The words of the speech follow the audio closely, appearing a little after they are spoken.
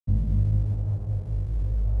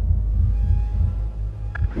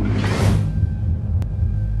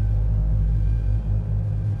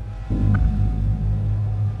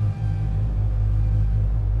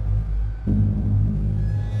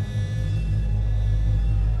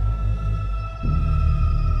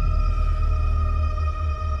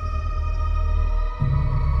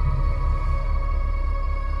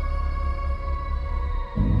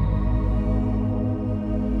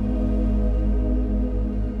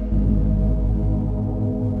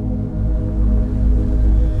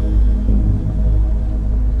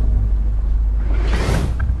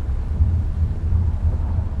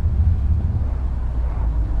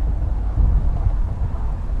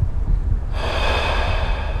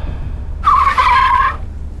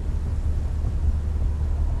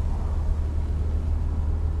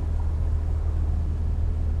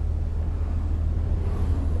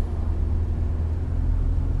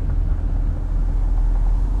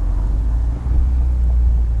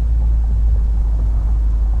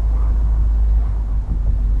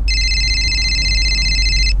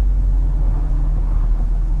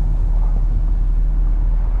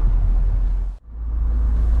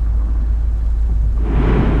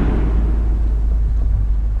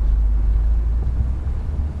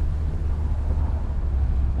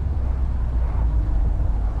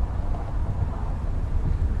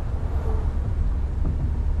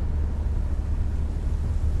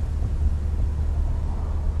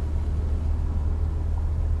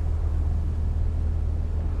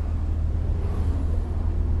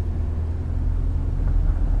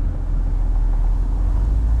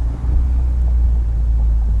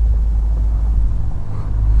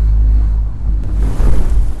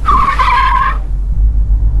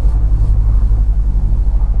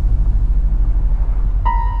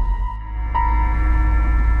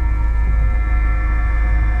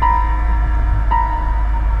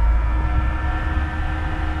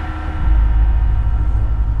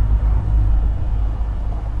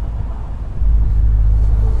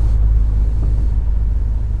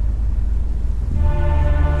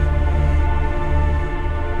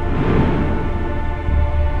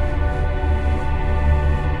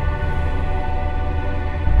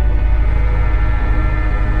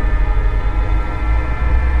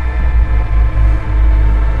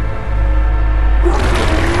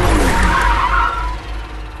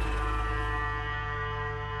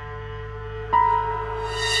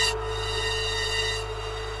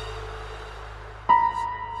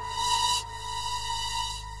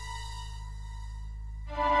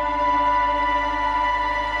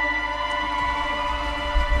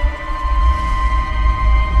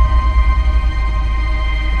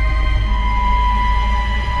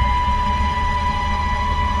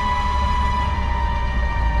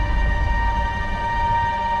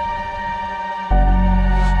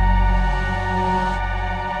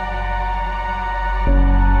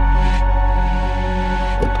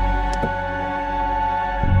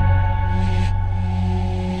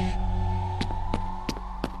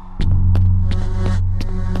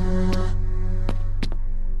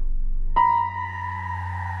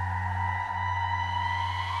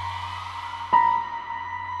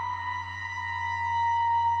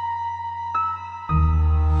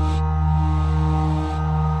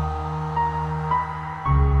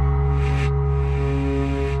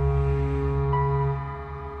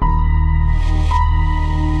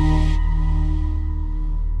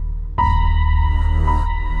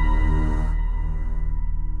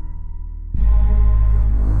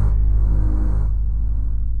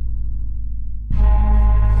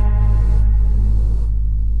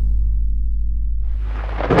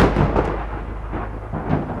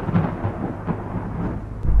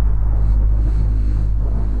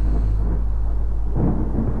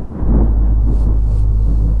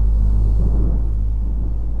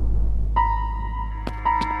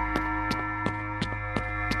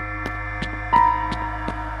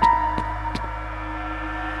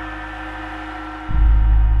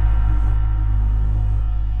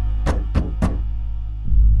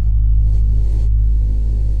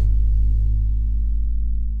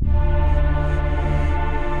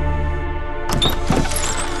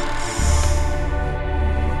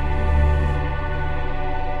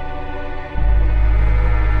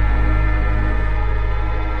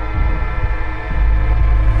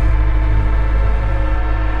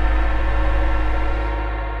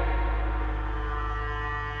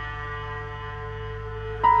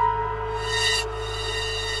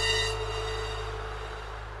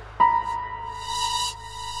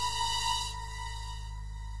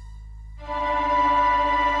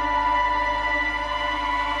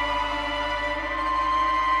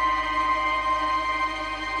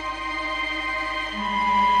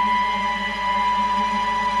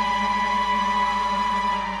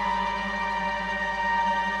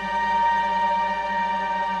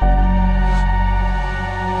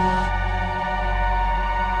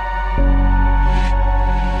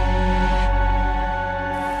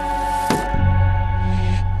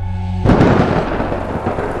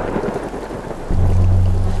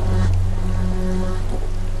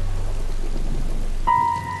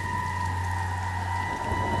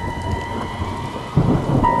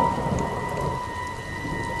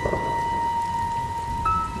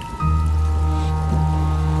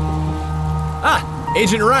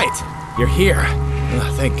Agent Wright, you're here.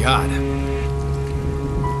 Oh, thank God.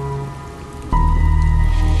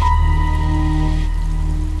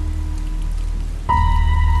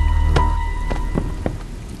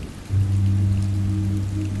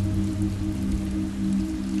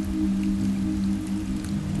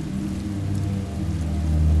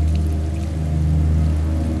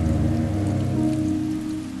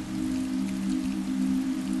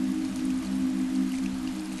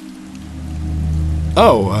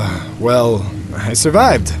 Well, I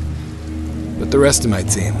survived. But the rest of my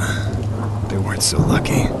team, they weren't so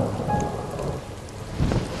lucky.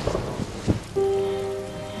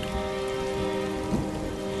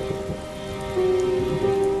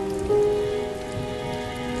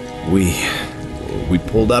 We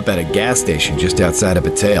pulled up at a gas station just outside of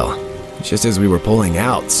Bataille. Just as we were pulling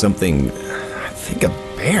out, something, I think a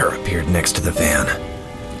bear appeared next to the van.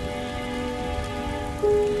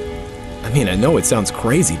 I mean, I know it sounds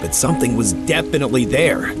crazy, but something was definitely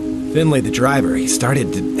there. Finlay, the driver, he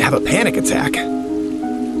started to have a panic attack.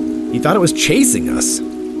 He thought it was chasing us.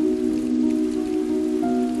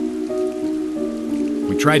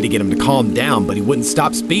 We tried to get him to calm down, but he wouldn't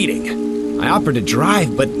stop speeding. I offered to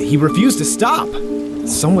drive, but he refused to stop.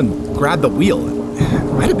 Someone grabbed the wheel.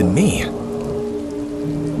 It might have been me.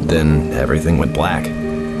 Then everything went black.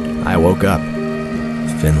 I woke up.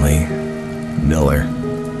 Finlay, Miller,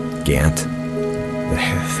 Gant,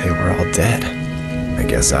 they were all dead. I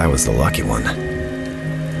guess I was the lucky one.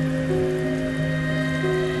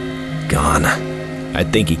 Gone. I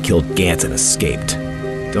think he killed Gant and escaped.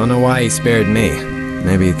 Don't know why he spared me.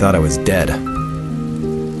 Maybe he thought I was dead. I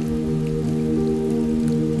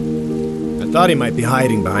thought he might be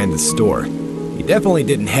hiding behind the store. He definitely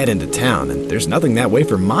didn't head into town, and there's nothing that way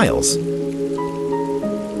for miles.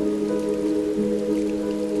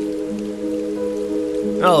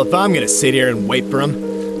 Well, if I'm gonna sit here and wait for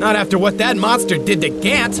him, not after what that monster did to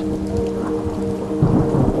Gant.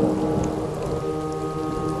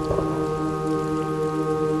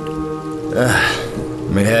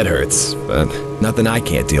 My head hurts, but nothing I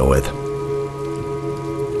can't deal with.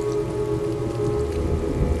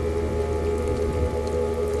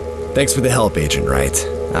 Thanks for the help, Agent Wright.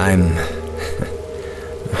 I'm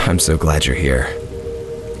so glad you're here.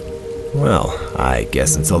 Well, I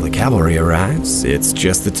guess until the cavalry arrives, it's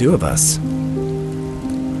just the two of us.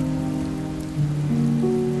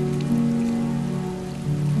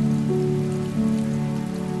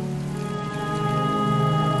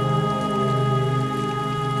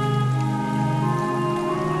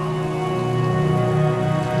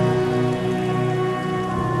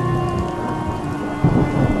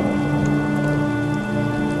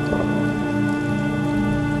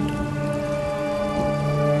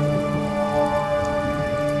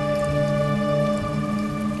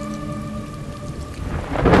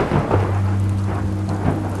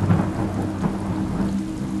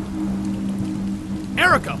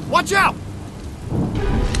 Erika, watch out!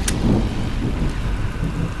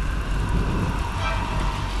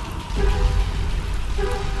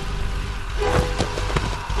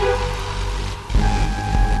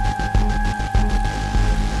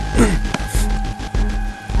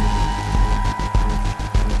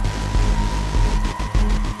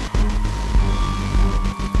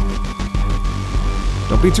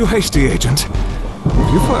 Don't be too hasty, Agent.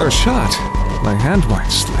 If you fire a shot, my hand might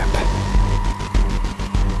slip.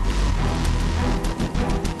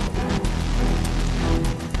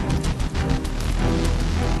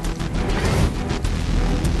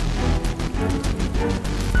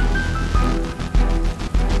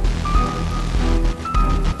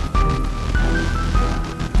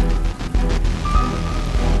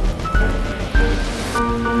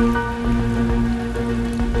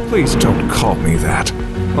 Please don't call me that.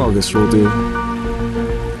 August will do.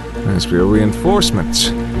 As for your reinforcements,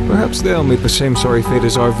 perhaps they'll meet the same sorry fate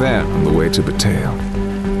as our van on the way to Bataille.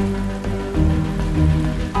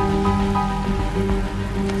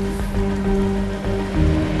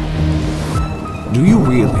 Do you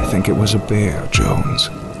really think it was a bear, Jones?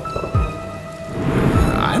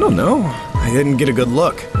 I don't know. I didn't get a good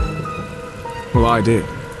look. Well, I did.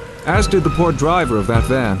 As did the poor driver of that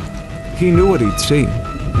van. He knew what he'd seen.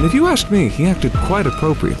 And if you ask me, he acted quite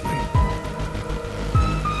appropriately.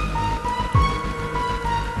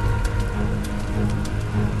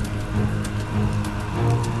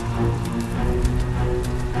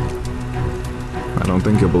 I don't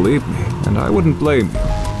think you'll believe me, and I wouldn't blame you.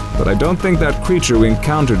 But I don't think that creature we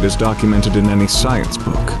encountered is documented in any science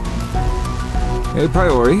book. A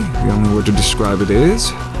priori, the only word to describe it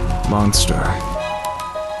is monster.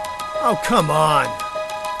 Oh, come on.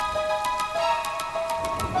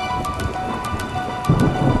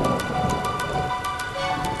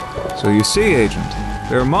 So you see, Agent,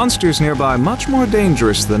 there are monsters nearby much more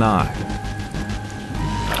dangerous than I.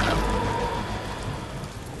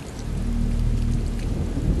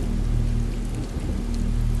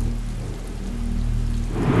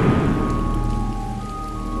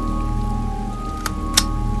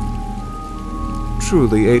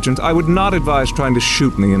 Truly, Agent, I would not advise trying to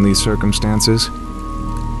shoot me in these circumstances.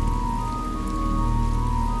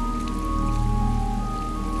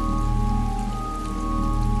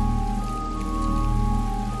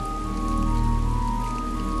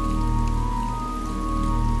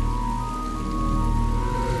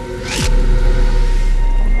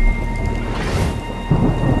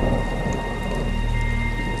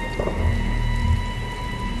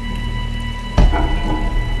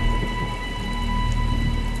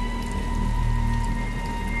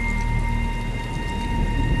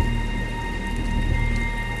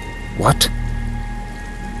 What?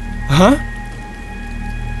 Huh?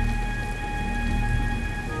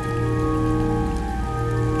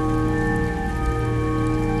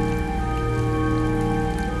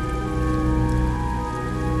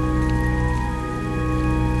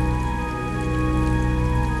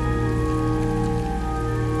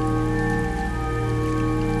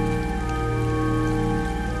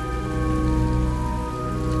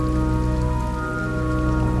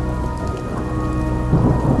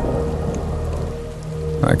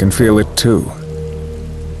 I can feel it too.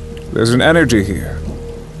 There's an energy here,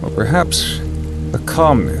 or perhaps a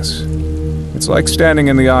calmness. It's like standing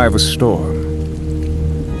in the eye of a storm.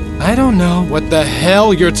 I don't know what the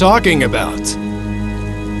hell you're talking about.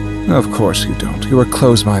 Of course you don't. You're a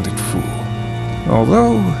close-minded fool.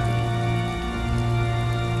 Although...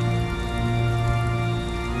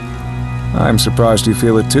 I'm surprised you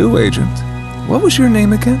feel it too, Agent. What was your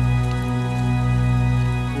name again?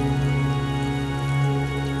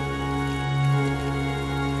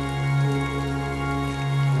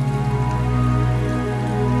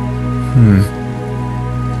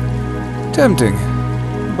 Tempting,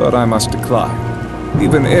 but I must decline,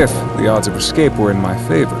 even if the odds of escape were in my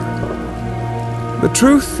favor. The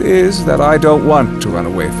truth is that I don't want to run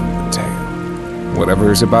away from Bataille.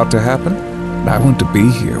 Whatever is about to happen, I want to be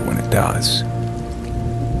here when it does.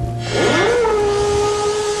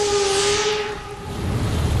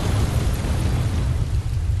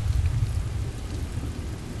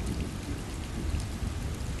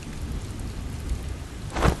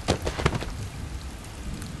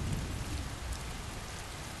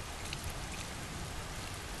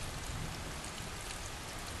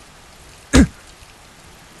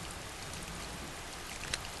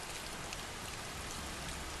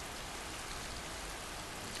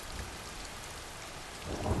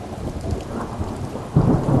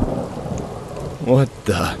 What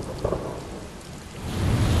the...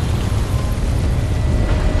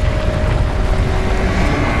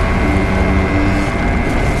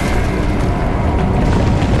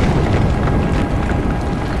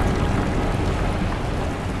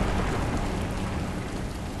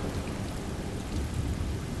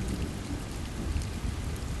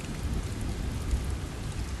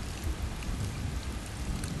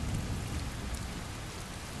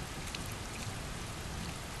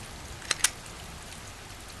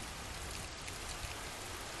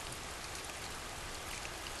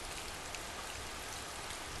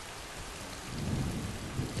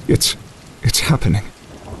 It's happening.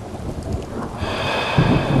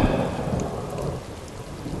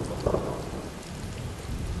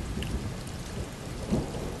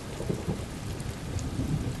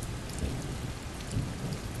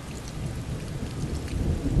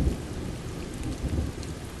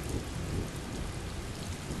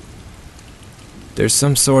 There's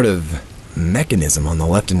some sort of mechanism on the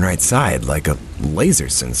left and right side, like a laser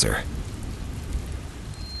sensor.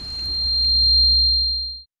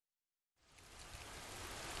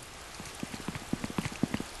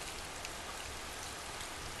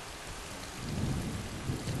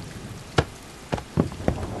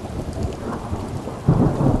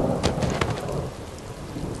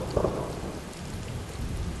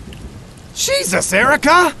 Jesus,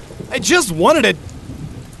 Erika! I just wanted to...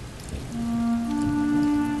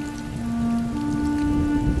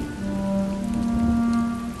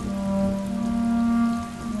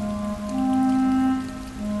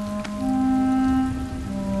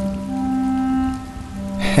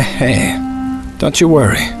 Hey, don't you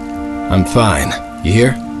worry. I'm fine. You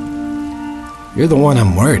hear? You're the one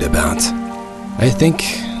I'm worried about. I think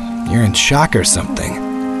you're in shock or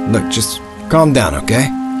something. Look, just calm down, okay?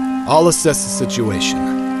 I'll assess the situation.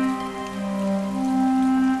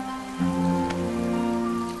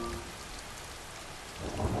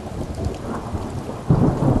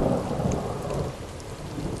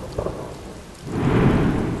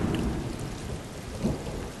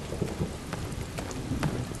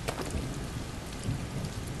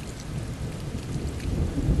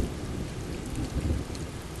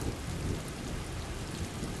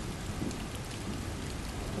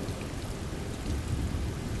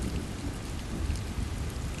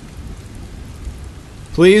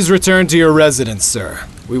 Please return to your residence, sir.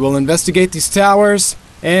 We will investigate these towers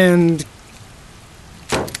and...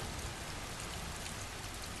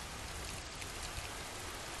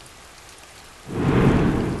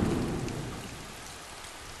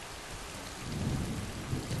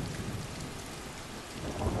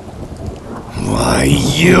 Why,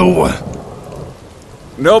 you...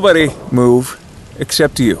 Nobody move,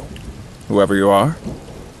 except you, whoever you are.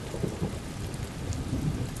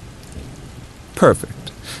 Perfect.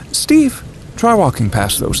 Steve, try walking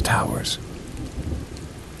past those towers.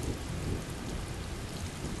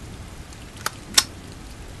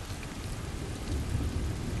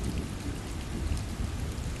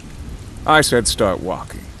 I said start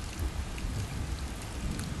walking.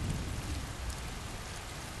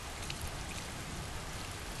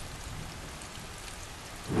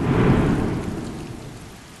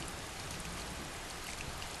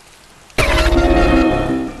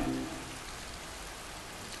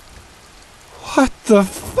 What the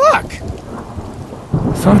fuck?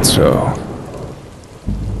 Thought so.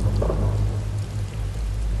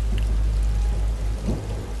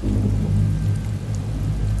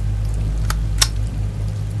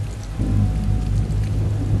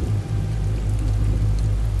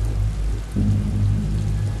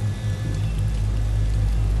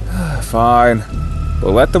 Fine.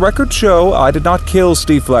 But let the record show I did not kill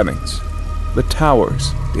Steve Flemings. The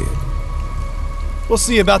towers did. We'll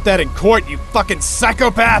see about that in court, you fucking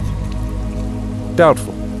psychopath!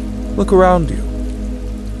 Doubtful. Look around you.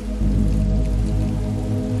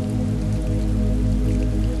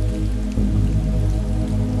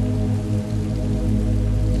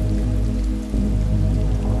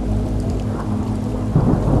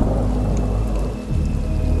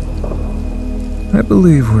 I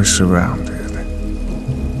believe we're surrounded.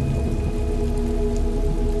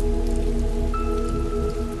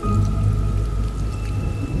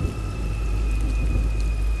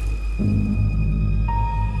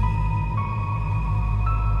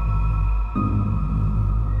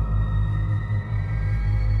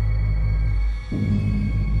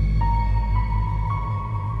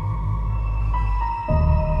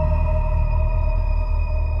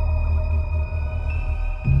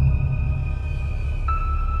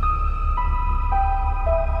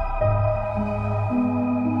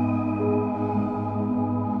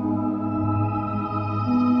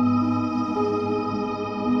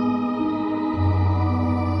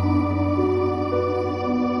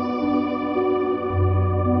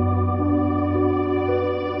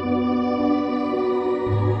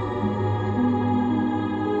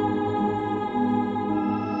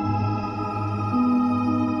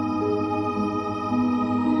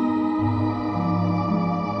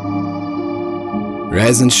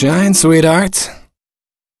 Rise and shine, sweetheart.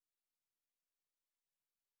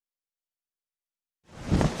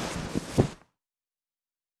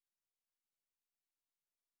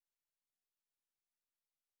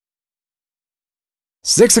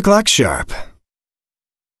 Six o'clock sharp.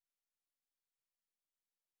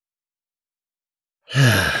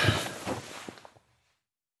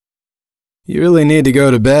 You really need to go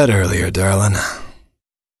to bed earlier, darling.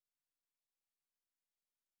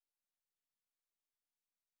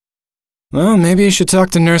 Well, maybe you should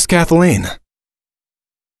talk to Nurse Kathleen.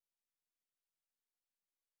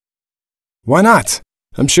 Why not?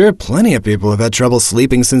 I'm sure plenty of people have had trouble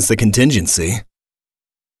sleeping since the contingency.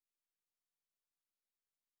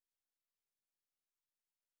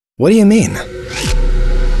 What do you mean?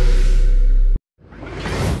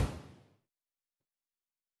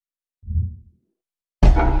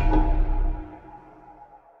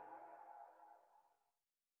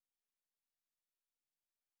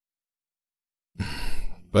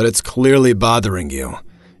 But it's clearly bothering you.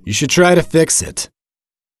 You should try to fix it.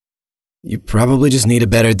 You probably just need a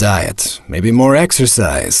better diet, maybe more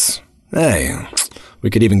exercise. Hey, we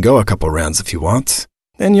could even go a couple rounds if you want.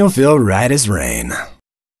 Then you'll feel right as rain.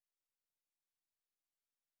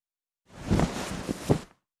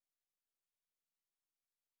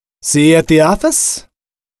 See you at the office?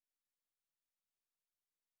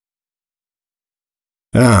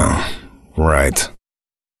 Oh, right.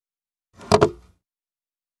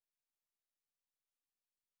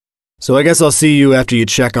 So I guess I'll see you after you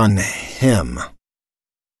check on him.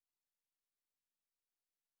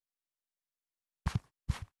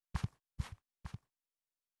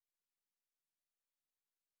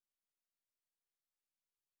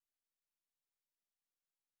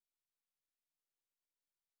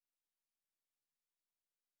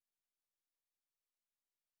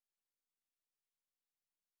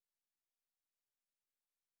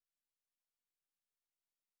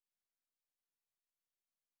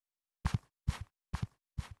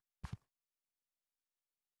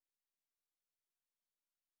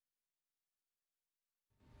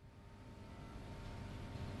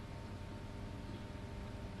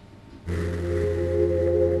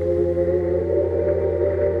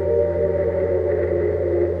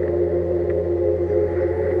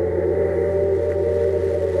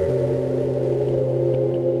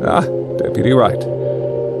 Deputy Wright.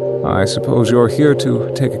 I suppose you're here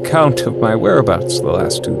to take account of my whereabouts the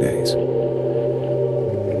last 2 days.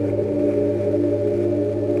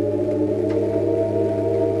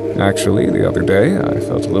 Actually, the other day, I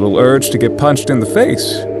felt a little urge to get punched in the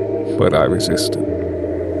face, but I resisted.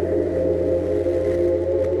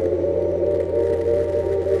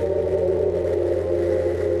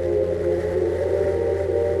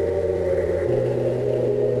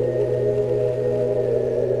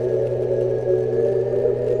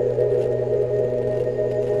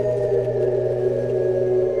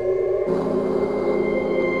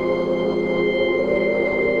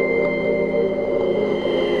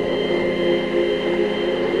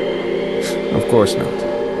 Of course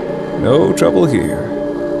not. No trouble here.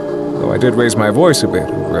 Though I did raise my voice a bit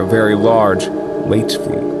over a very large late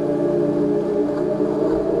fee.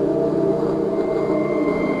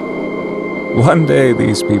 One day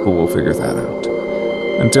these people will figure that out.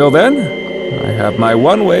 Until then, I have my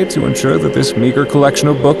one way to ensure that this meager collection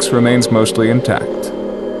of books remains mostly intact.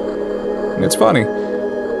 It's funny.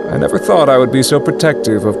 I never thought I would be so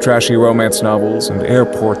protective of trashy romance novels and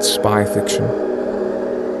airport spy fiction.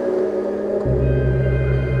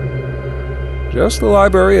 Just the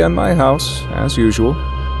library and my house, as usual.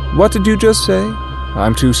 What did you just say?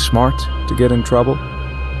 I'm too smart to get in trouble?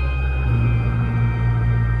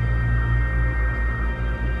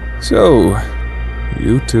 So,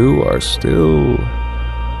 you two are still...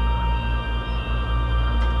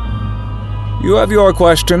 You have your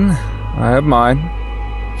question, I have mine.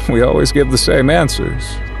 We always give the same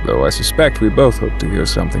answers, though I suspect we both hope to hear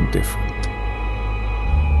something different.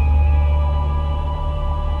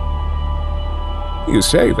 You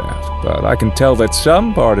say that, but I can tell that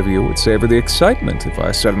some part of you would savor the excitement if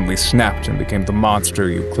I suddenly snapped and became the monster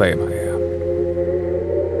you claim I am.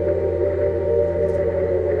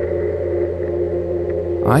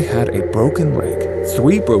 I had a broken leg,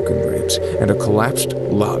 3 broken ribs, and a collapsed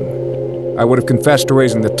lung. I would have confessed to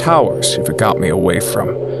raising the towers if it got me away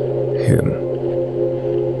from him.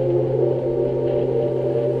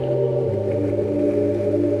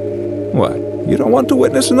 What? You don't want to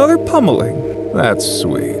witness another pummeling? That's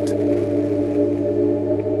sweet.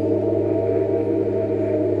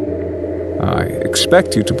 I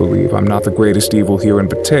expect you to believe I'm not the greatest evil here in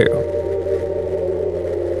Bataille.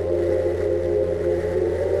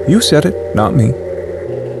 You said it, not me.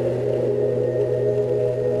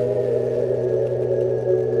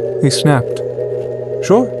 He snapped.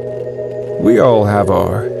 Sure. We all have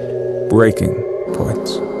our breaking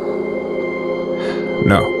points.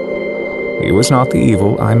 No, he was not the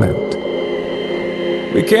evil I meant.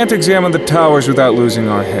 We can't examine the towers without losing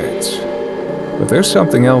our heads. But there's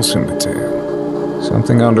something else in Bataille.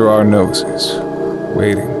 Something under our noses,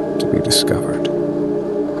 waiting to be discovered.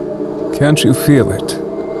 Can't you feel it,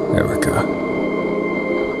 Erika?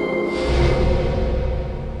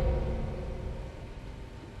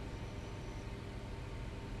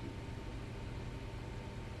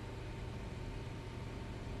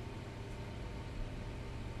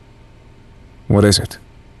 What is it?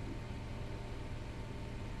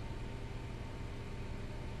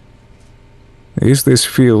 Is this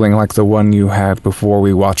feeling like the one you had before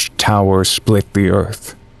we watched towers split the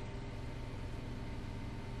earth?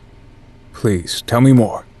 Please, tell me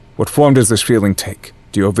more. What form does this feeling take?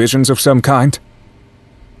 Do you have visions of some kind?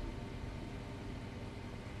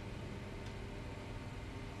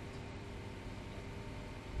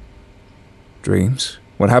 Dreams?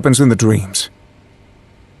 What happens in the dreams?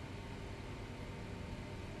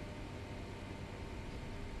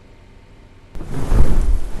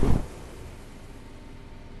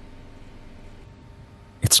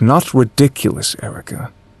 It's not ridiculous,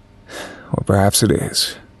 Erika. Or perhaps it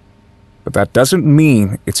is. But that doesn't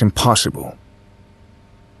mean it's impossible.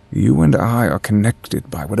 You and I are connected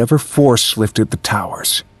by whatever force lifted the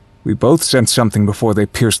towers. We both sensed something before they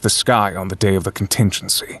pierced the sky on the day of the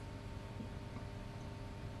contingency.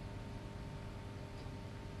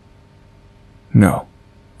 No,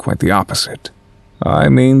 quite the opposite. I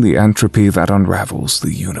mean the entropy that unravels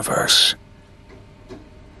the universe.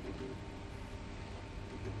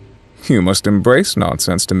 You must embrace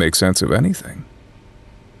nonsense to make sense of anything.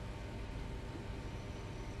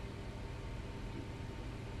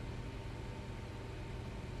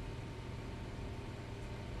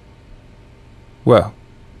 Well,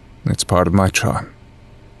 it's part of my charm.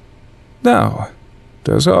 Now,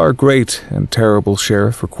 does our great and terrible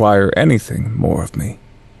sheriff require anything more of me?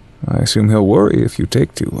 I assume he'll worry if you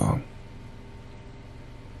take too long.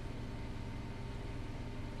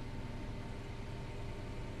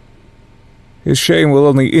 His shame will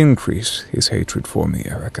only increase his hatred for me,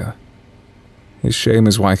 Erika. His shame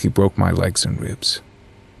is why he broke my legs and ribs.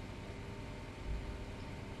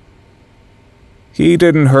 He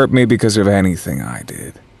didn't hurt me because of anything I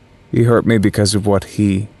did. He hurt me because of what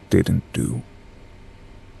he didn't do.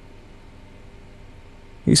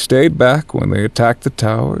 He stayed back when they attacked the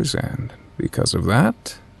towers, and because of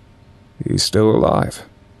that, he's still alive.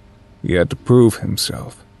 He had to prove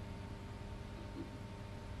himself.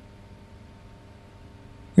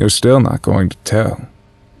 You're still not going to tell.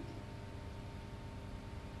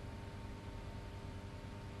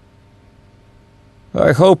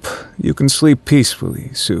 I hope you can sleep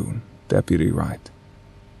peacefully soon, Deputy Wright.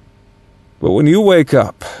 But when you wake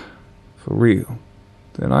up, for real,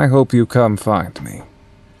 then I hope you come find me.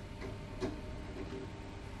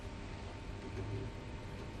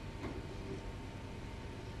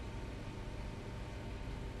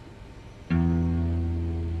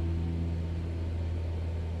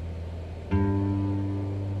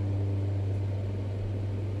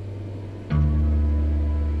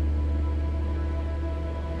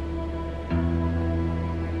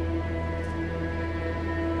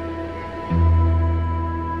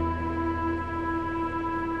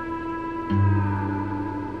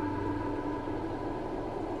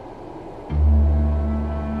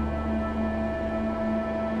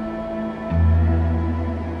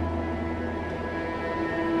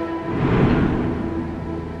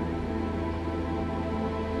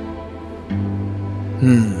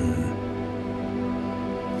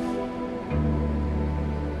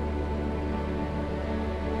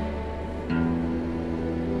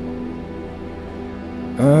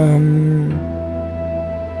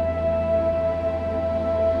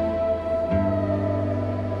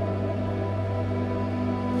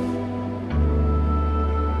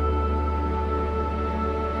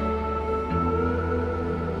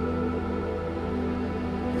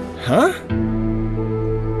 Huh?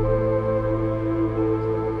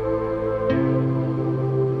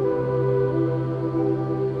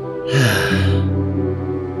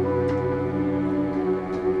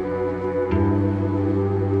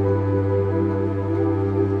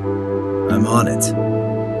 I'm on it.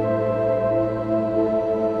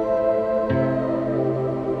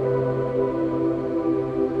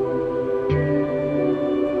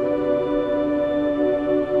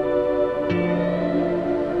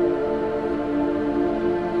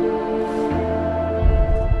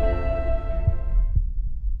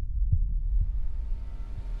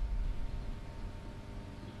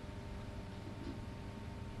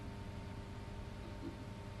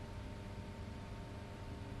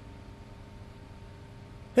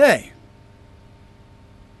 Hey!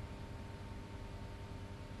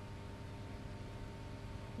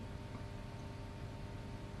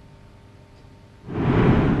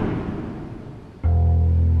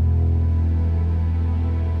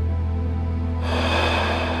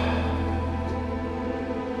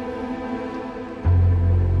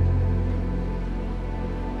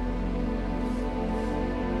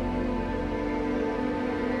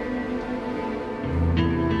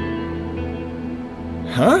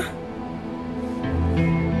 Huh?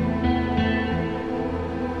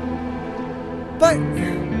 But...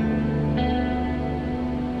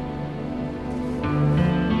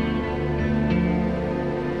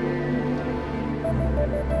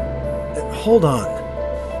 Hold on.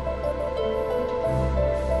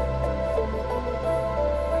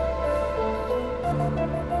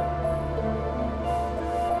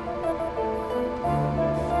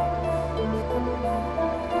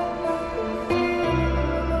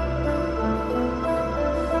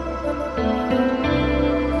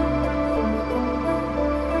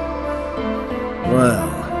 Well...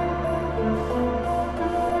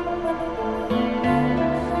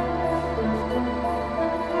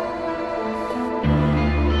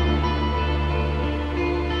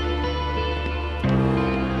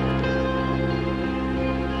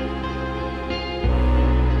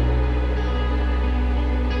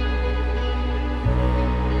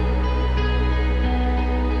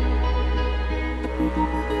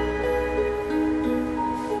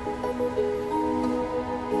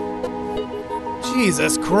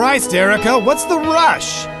 Jesus Christ, Erika, what's the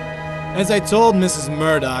rush? As I told Mrs.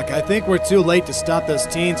 Murdoch, I think we're too late to stop those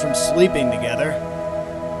teens from sleeping together.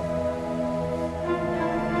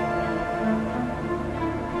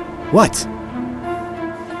 What?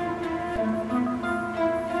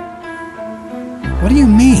 What do you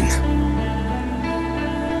mean?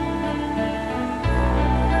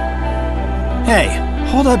 Hey,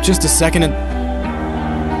 hold up just a second and...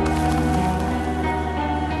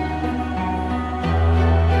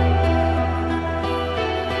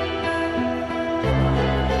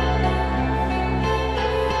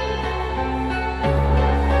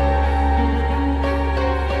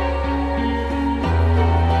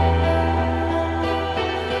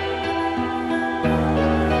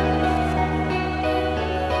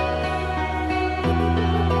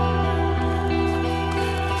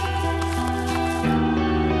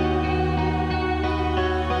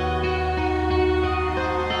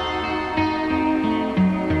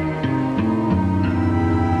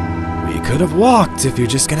 could have walked if you're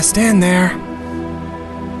just gonna stand there.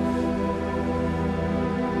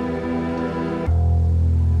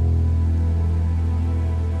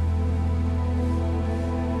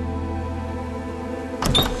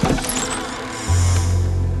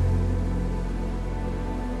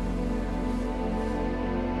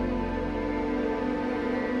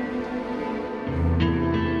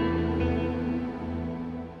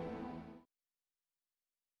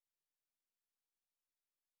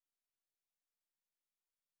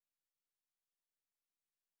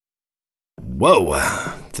 Whoa,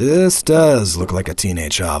 this does look like a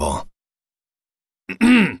teenage hovel.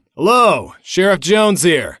 Hello, Sheriff Jones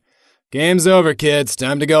here. Game's over, kids.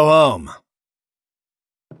 Time to go home.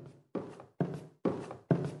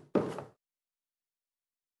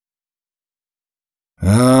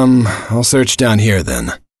 I'll search down here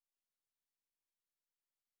then.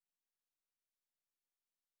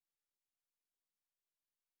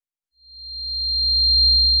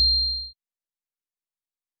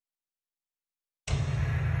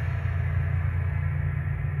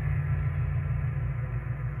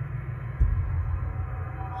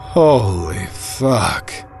 Holy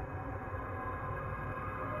fuck.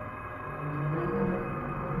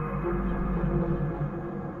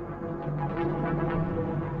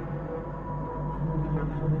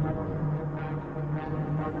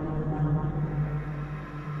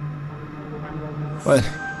 What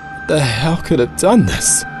the hell could have done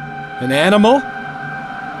this? An animal?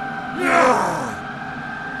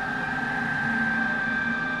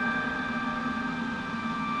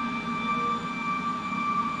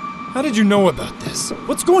 How did you know about this?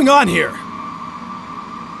 What's going on here?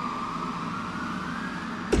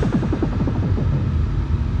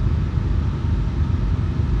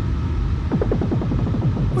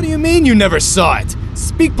 What do you mean you never saw it?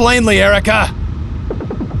 Speak plainly, Erika!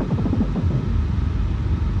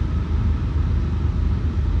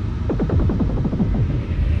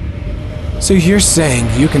 So you're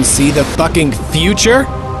saying you can see the fucking future?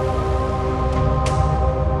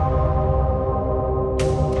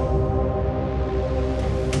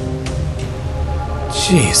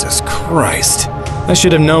 Jesus Christ. I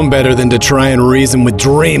should have known better than to try and reason with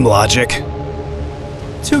dream logic.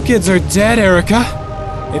 2 kids are dead, Erika.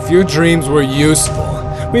 If your dreams were useful,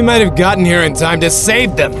 we might have gotten here in time to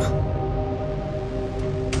save them.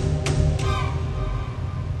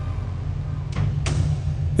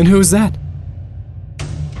 And who's that?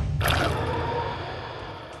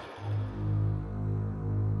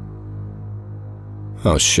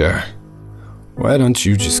 Oh, sure. Why don't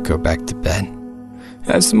you just go back to bed?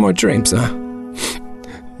 Have some more dreams, huh?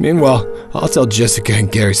 Meanwhile, I'll tell Jessica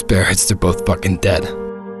and Gary Spirits they're both fucking dead.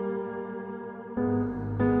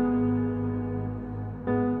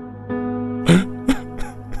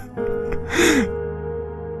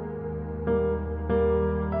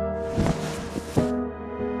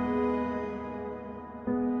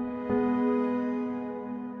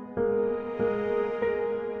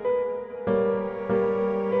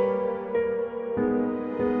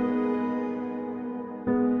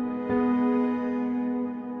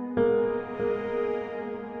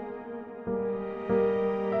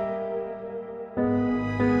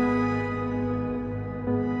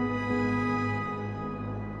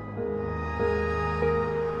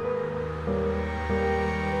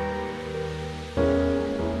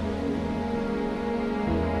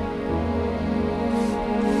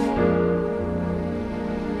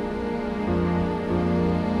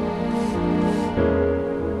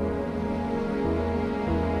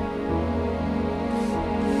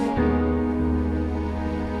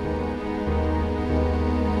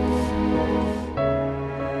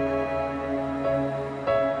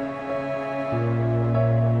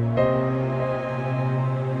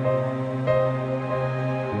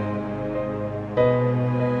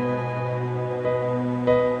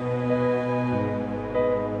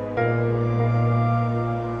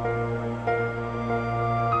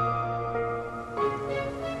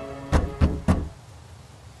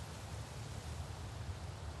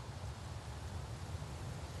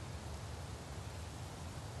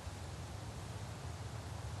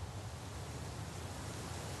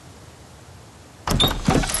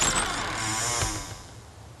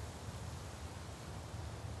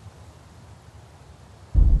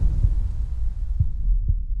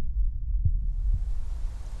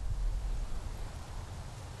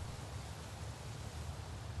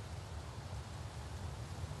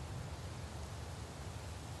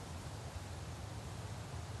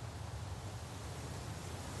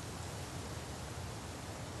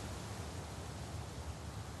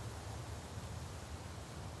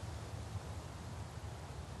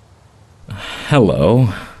 Hello.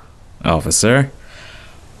 Officer,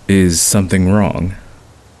 is something wrong?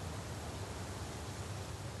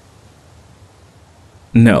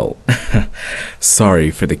 No.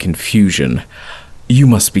 Sorry for the confusion. You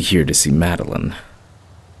must be here to see Madeline.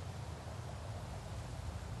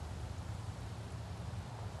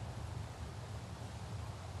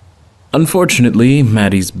 Unfortunately,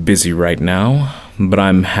 Maddie's busy right now, but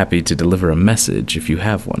I'm happy to deliver a message if you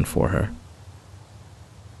have one for her.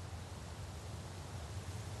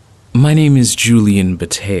 My name is Julian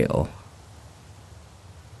Bataille.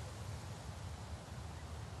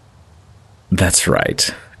 That's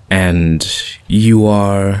right. And you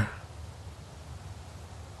are...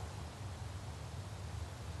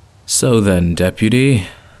 So then, Deputy,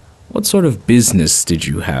 what sort of business did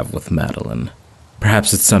you have with Madeline?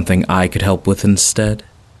 Perhaps it's something I could help with instead?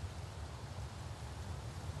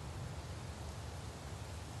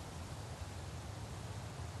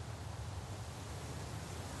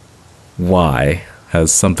 Why?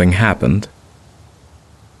 Has something happened?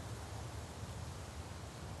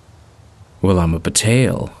 Well, I'm a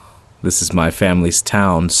Bataille. This is my family's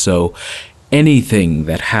town, so anything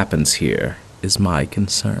that happens here is my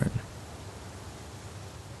concern.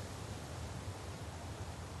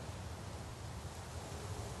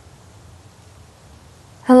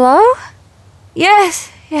 Hello?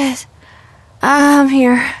 Yes, I'm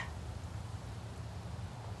here.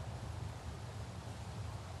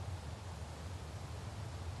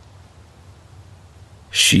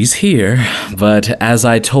 She's here, but as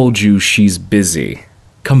I told you, she's busy.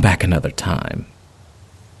 Come back another time.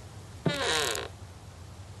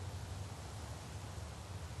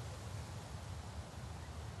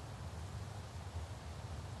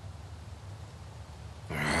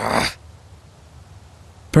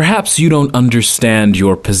 Perhaps you don't understand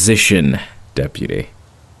your position, Deputy.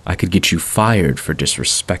 I could get you fired for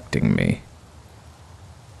disrespecting me.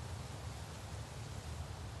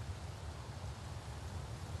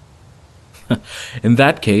 In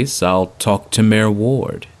that case, I'll talk to Mayor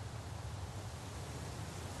Ward.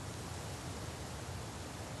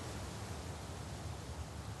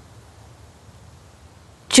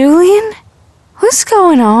 Julian? What's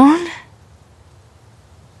going on?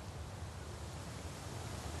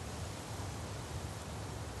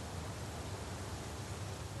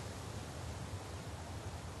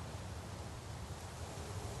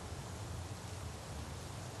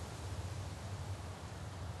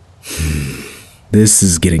 This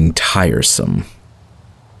is getting tiresome.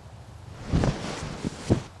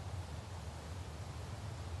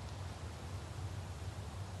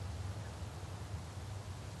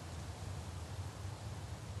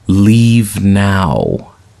 Leave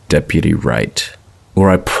now, Deputy Wright, or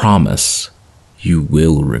I promise you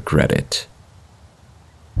will regret it.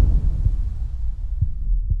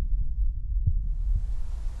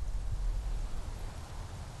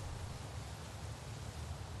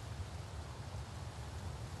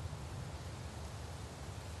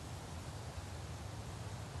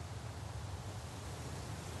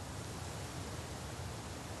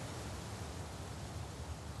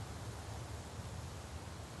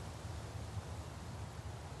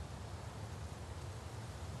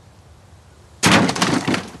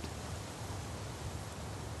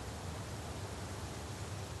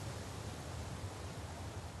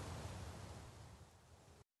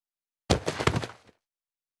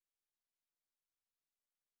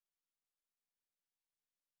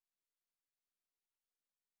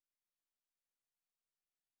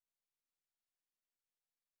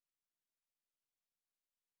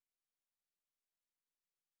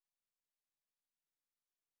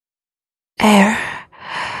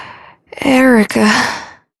 Erika.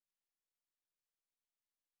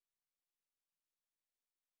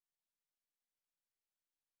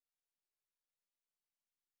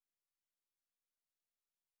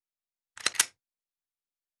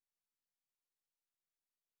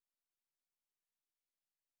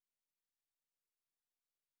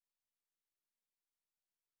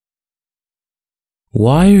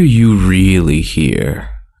 Why are you really here,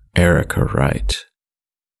 Erika Wright?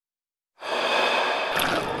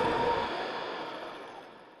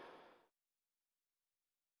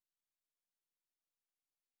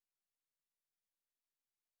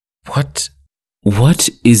 What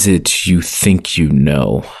is it you think you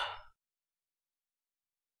know?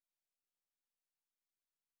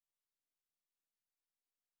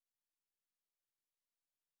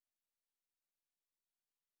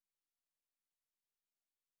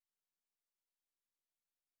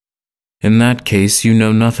 In that case, you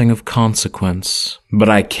know nothing of consequence, but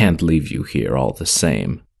I can't leave you here all the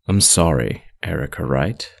same. I'm sorry, Erika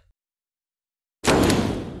Wright.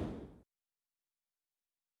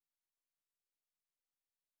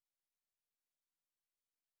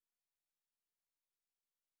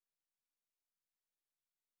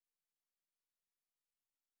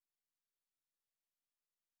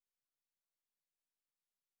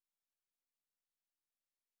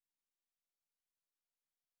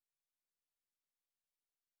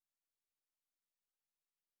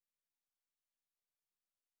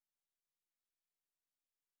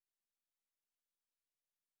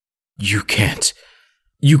 You can't.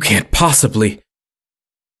 You can't possibly.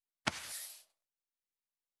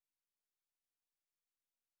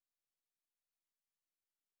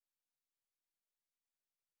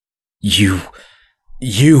 You.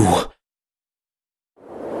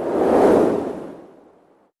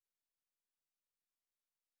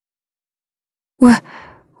 What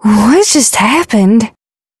just happened?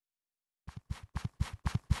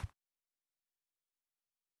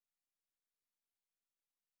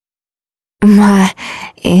 My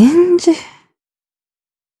end?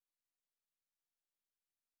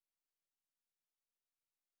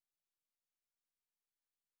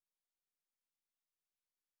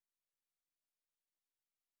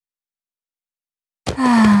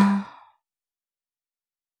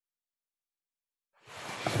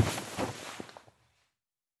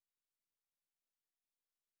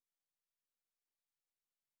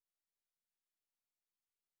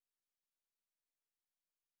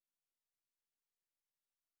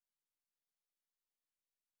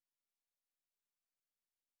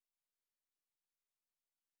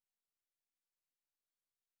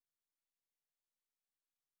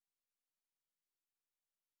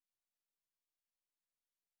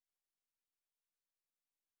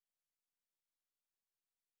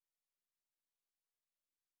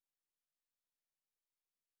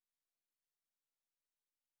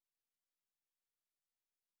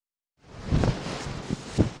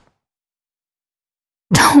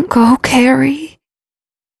 Don't go, Carrie.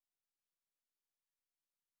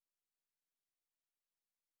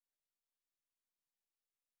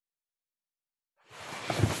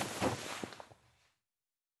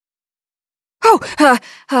 Oh,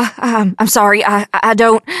 I'm sorry. I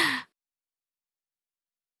don't.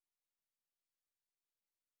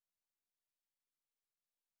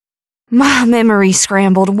 My memory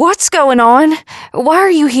scrambled. What's going on? Why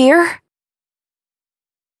are you here?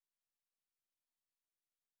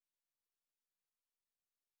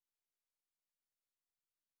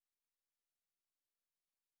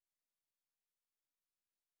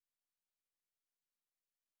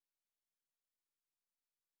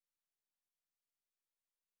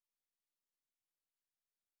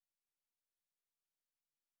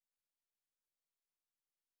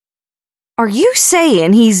 Are you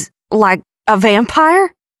saying he's like a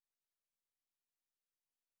vampire?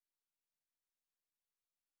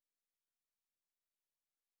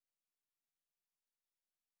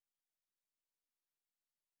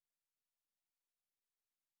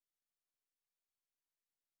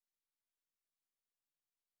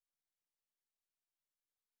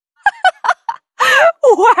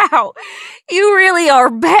 Wow, you really are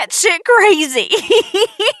batshit crazy.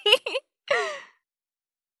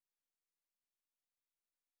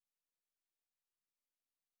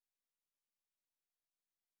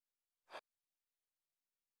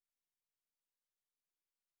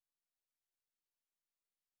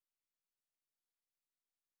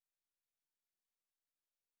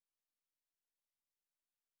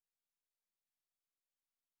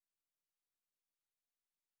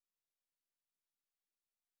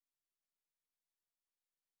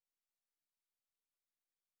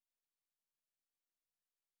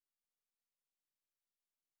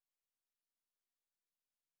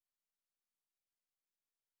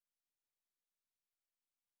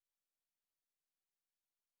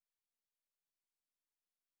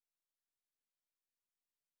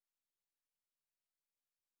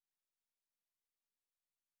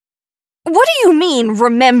 What do you mean,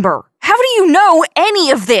 remember? How do you know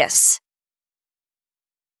any of this?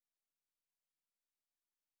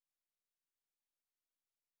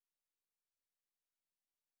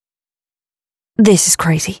 This is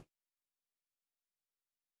crazy.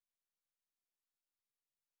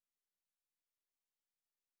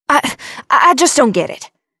 I just don't get it.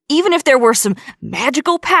 Even if there were some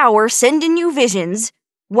magical power sending you visions,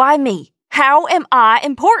 why me? How am I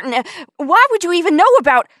important? Why would you even know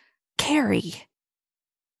about Carrie?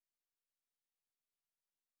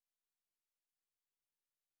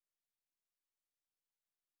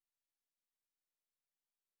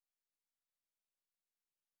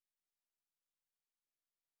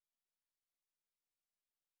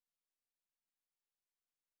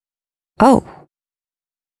 Oh.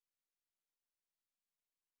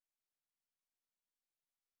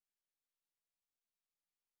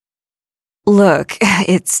 Look,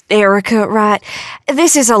 it's Erika, right?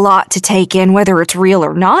 This is a lot to take in, whether it's real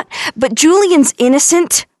or not, but Julian's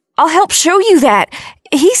innocent. I'll help show you that.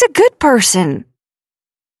 He's a good person.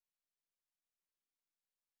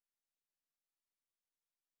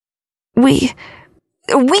 We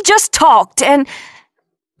just talked and...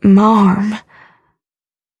 Marm.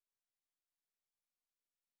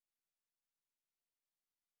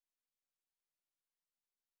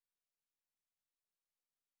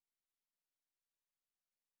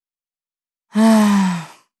 I'm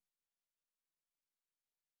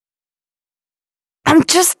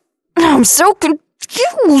so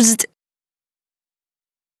confused.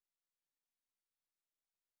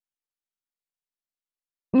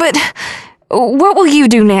 But what will you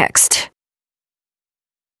do next?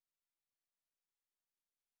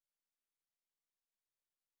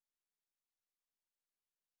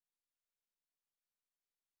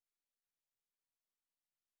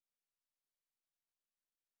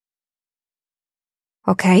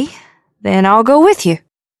 Okay, then I'll go with you.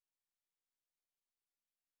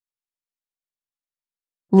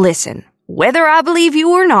 Listen, whether I believe you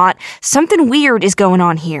or not, something weird is going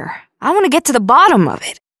on here. I want to get to the bottom of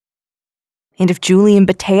it. And if Julian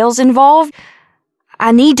Bataille's involved,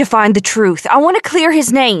 I need to find the truth. I want to clear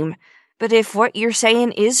his name. But if what you're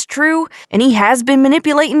saying is true, and he has been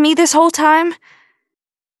manipulating me this whole time,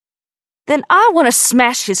 then I want to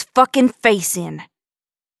smash his fucking face in.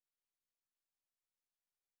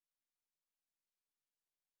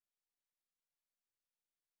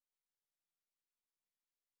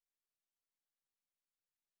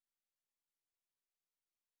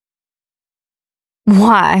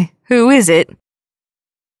 Why? Who is it?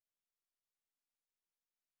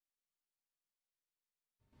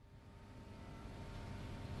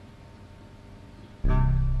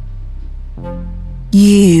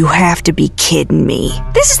 You have to be kidding me.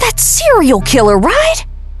 This is that serial killer, right?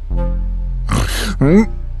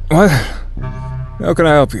 What? How can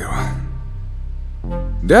I help you?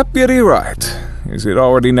 Deputy Wright. Is it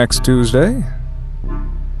already next Tuesday?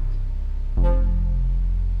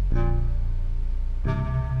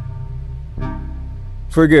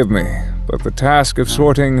 Forgive me, but the task of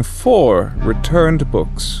sorting 4 returned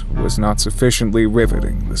books was not sufficiently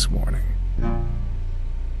riveting this morning.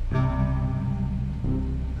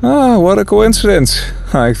 Ah, what a coincidence.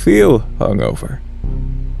 I feel hungover.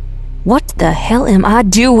 What the hell am I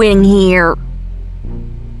doing here?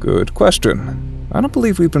 Good question. I don't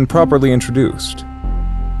believe we've been properly introduced.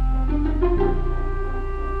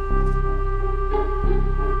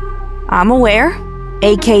 I'm aware,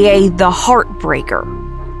 aka the Heartbreaker.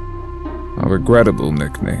 A regrettable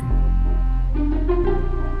nickname.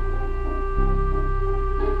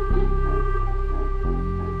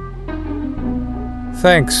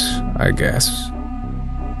 Thanks, I guess.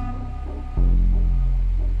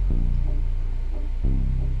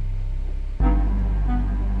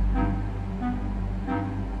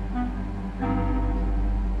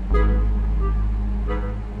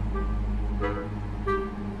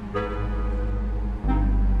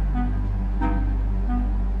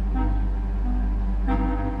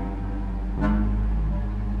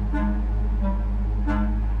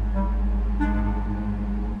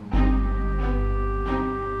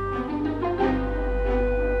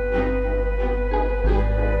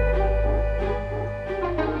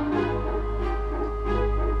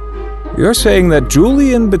 You're saying that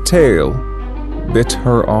Julian Bataille bit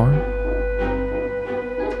her arm?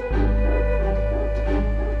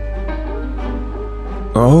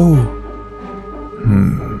 Oh.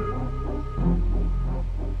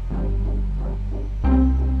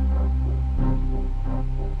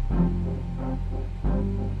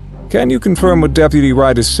 Can you confirm what Deputy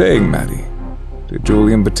Wright is saying, Maddie? Did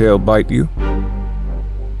Julian Bataille bite you?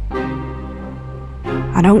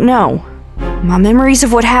 I don't know. My memories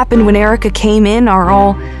of what happened when Erika came in are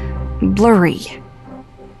all blurry.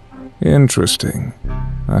 Interesting.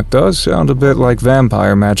 That does sound a bit like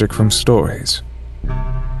vampire magic from stories.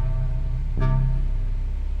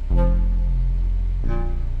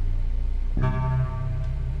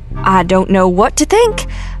 I don't know what to think,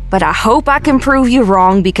 but I hope I can prove you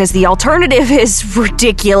wrong because the alternative is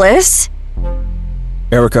ridiculous.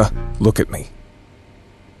 Erika, look at me.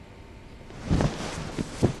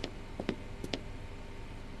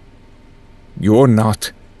 You're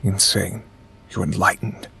not insane. You're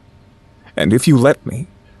enlightened. And if you let me,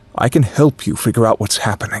 I can help you figure out what's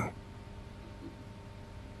happening.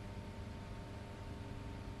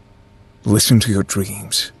 Listen to your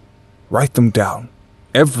dreams. Write them down.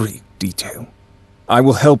 Every detail. I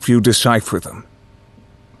will help you decipher them.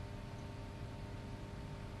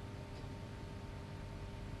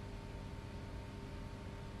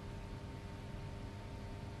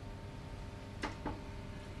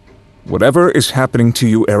 Whatever is happening to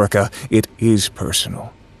you, Erika, it is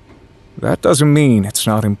personal. That doesn't mean it's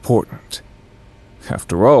not important.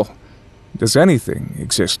 After all, does anything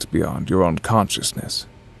exist beyond your own consciousness?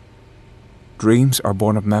 Dreams are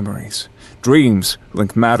born of memories. Dreams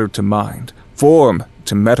link matter to mind, form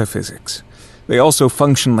to metaphysics. They also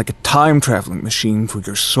function like a time-traveling machine for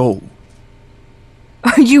your soul.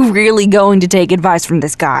 Are you really going to take advice from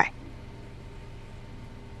this guy?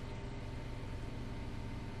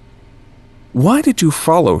 Why did you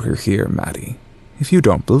follow her here, Maddie, if you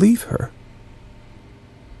don't believe her?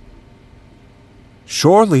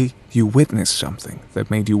 Surely you witnessed something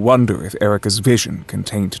that made you wonder if Erika's vision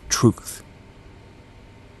contained truth.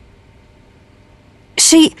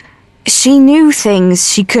 She knew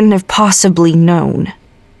things she couldn't have possibly known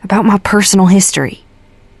about my personal history.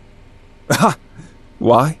 Ha!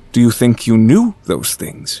 Why do you think you knew those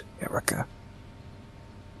things, Erika?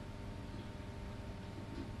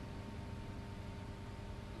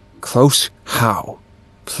 Close how?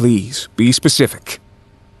 Please, be specific.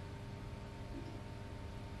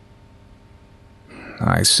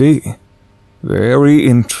 I see. Very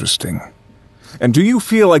interesting. And do you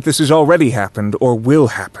feel like this has already happened or will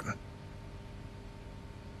happen?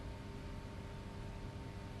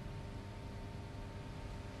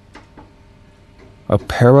 A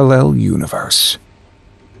parallel universe.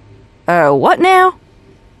 What now?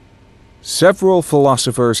 Several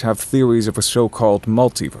philosophers have theories of a so-called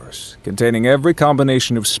multiverse, containing every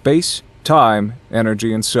combination of space, time,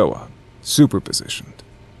 energy, and so on, superpositioned.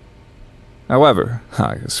 However,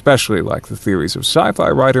 I especially like the theories of sci-fi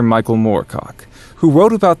writer Michael Moorcock, who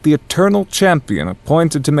wrote about the eternal champion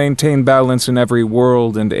appointed to maintain balance in every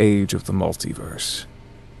world and age of the multiverse.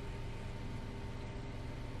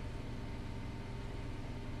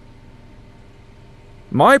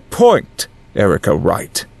 My point, Erika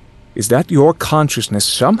Wright, is that your consciousness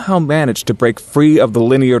somehow managed to break free of the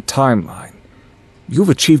linear timeline. You've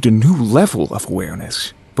achieved a new level of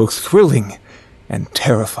awareness, both thrilling and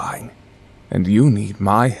terrifying, and you need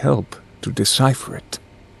my help to decipher it.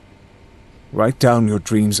 Write down your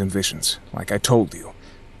dreams and visions, like I told you.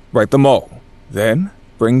 Write them all, then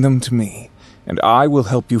bring them to me, and I will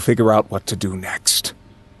help you figure out what to do next.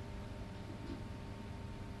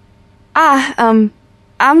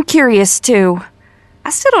 I'm curious too.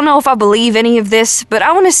 I still don't know if I believe any of this, but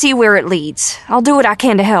I want to see where it leads. I'll do what I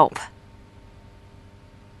can to help.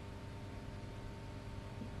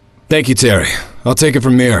 Thank you, Terry. I'll take it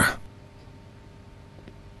from here.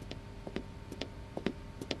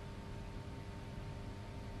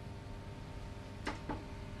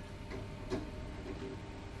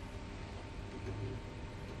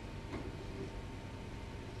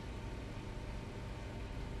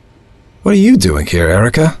 What are you doing here,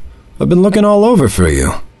 Erika? I've been looking all over for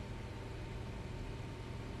you.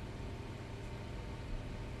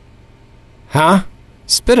 Huh?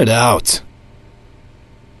 Spit it out.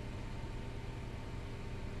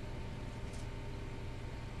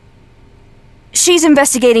 She's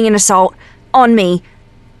investigating an assault on me.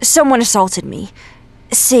 Someone assaulted me.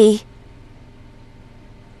 See?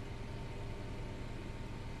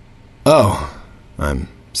 Oh, I'm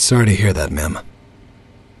sorry to hear that, ma'am.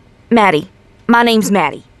 Maddie. My name's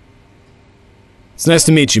Maddie. It's nice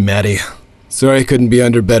to meet you, Maddie. Sorry I couldn't be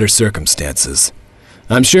under better circumstances.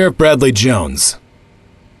 I'm Sheriff Bradley Jones.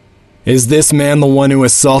 Is this man the one who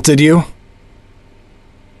assaulted you?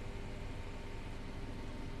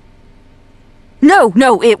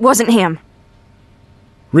 No, it wasn't him.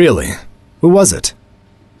 Really? Who was it?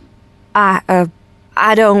 I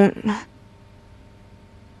don't...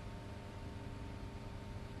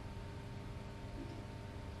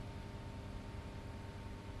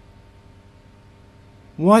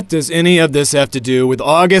 What does any of this have to do with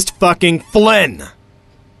August fucking Flynn?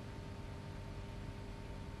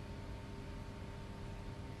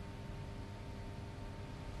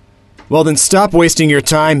 Well then stop wasting your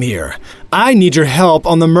time here. I need your help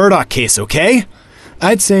on the Murdoch case, okay?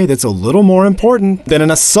 I'd say that's a little more important than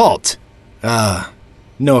an assault.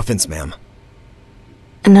 No offense, ma'am.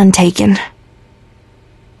 None taken.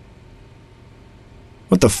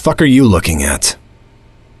 What the fuck are you looking at?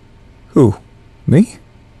 Who? Me?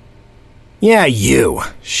 Yeah, you,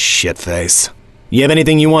 shitface. You have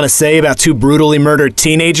anything you want to say about two brutally murdered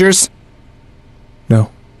teenagers? No.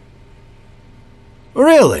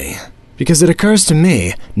 Really? Because it occurs to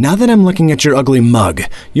me, now that I'm looking at your ugly mug,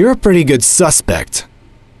 you're a pretty good suspect.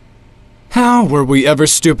 How were we ever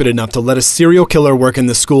stupid enough to let a serial killer work in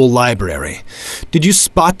the school library? Did you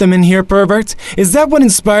spot them in here, pervert? Is that what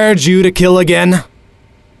inspired you to kill again?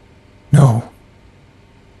 No.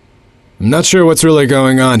 I'm not sure what's really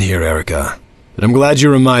going on here, Erika, but I'm glad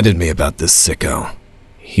you reminded me about this sicko.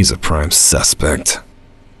 He's a prime suspect.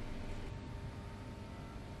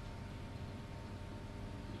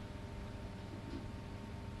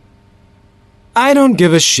 I don't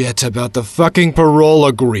give a shit about the fucking parole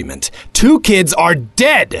agreement. 2 kids are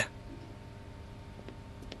dead!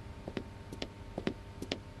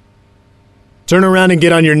 Turn around and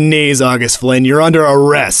get on your knees, August Flynn. You're under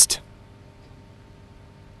arrest.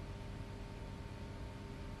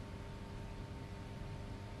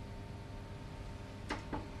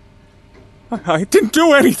 I didn't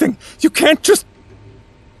do anything. You can't just...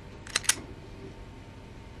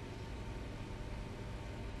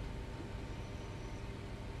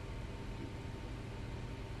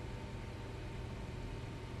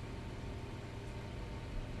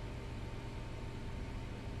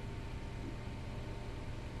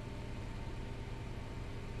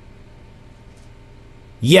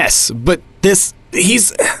 Yes, but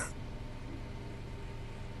he's...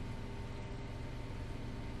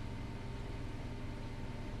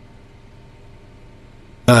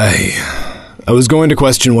 I was going to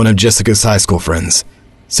question one of Jessica's high school friends,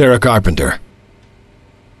 Sarah Carpenter.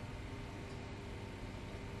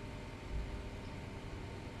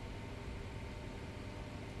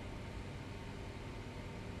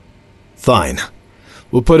 Fine.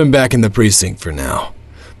 We'll put him back in the precinct for now.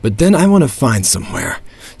 But then I want to find somewhere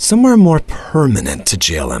more permanent to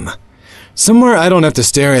jail him. Somewhere I don't have to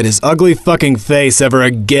stare at his ugly fucking face ever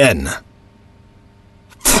again.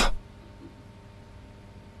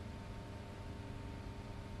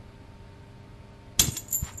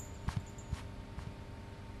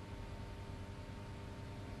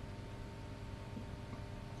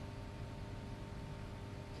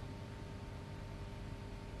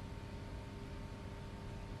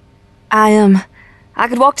 I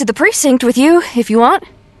could walk to the precinct with you, if you want.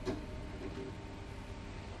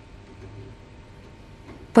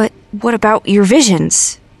 But what about your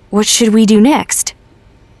visions? What should we do next?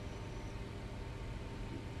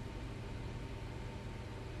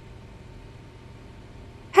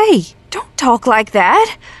 Hey, don't talk like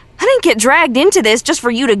that. I didn't get dragged into this just for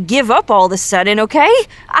you to give up all of a sudden, okay?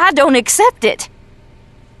 I don't accept it.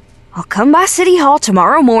 I'll come by City Hall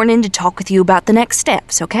tomorrow morning to talk with you about the next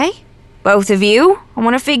steps, okay? Both of you, I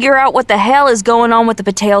want to figure out what the hell is going on with the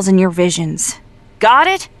Batailles in your visions. Got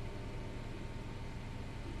it?